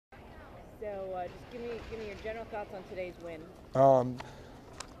So just give me your general thoughts on today's win.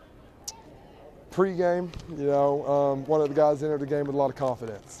 Pre-game, one of the guys entered the game with a lot of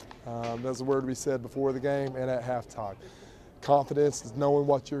confidence. That's a word we said before the game and at halftime. Confidence is knowing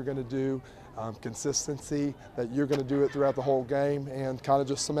what you're going to do, consistency, that you're going to do it throughout the whole game, and kind of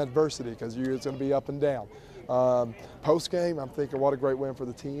just some adversity because it's going to be up and down. Post-game, I'm thinking what a great win for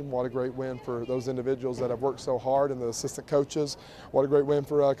the team, what a great win for those individuals that have worked so hard and the assistant coaches, what a great win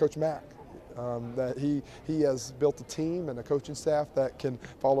for Coach Mack. That he has built a team and a coaching staff that can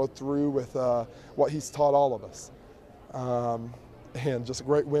follow through with what he's taught all of us. And just a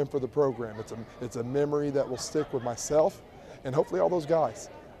great win for the program. It's a memory that will stick with myself and hopefully all those guys.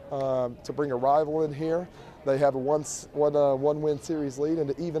 To bring a rival in here, they have a one-win series lead,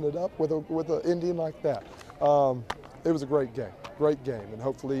 and to even it up with an Indian like that. It was a great game, and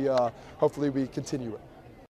hopefully we continue it.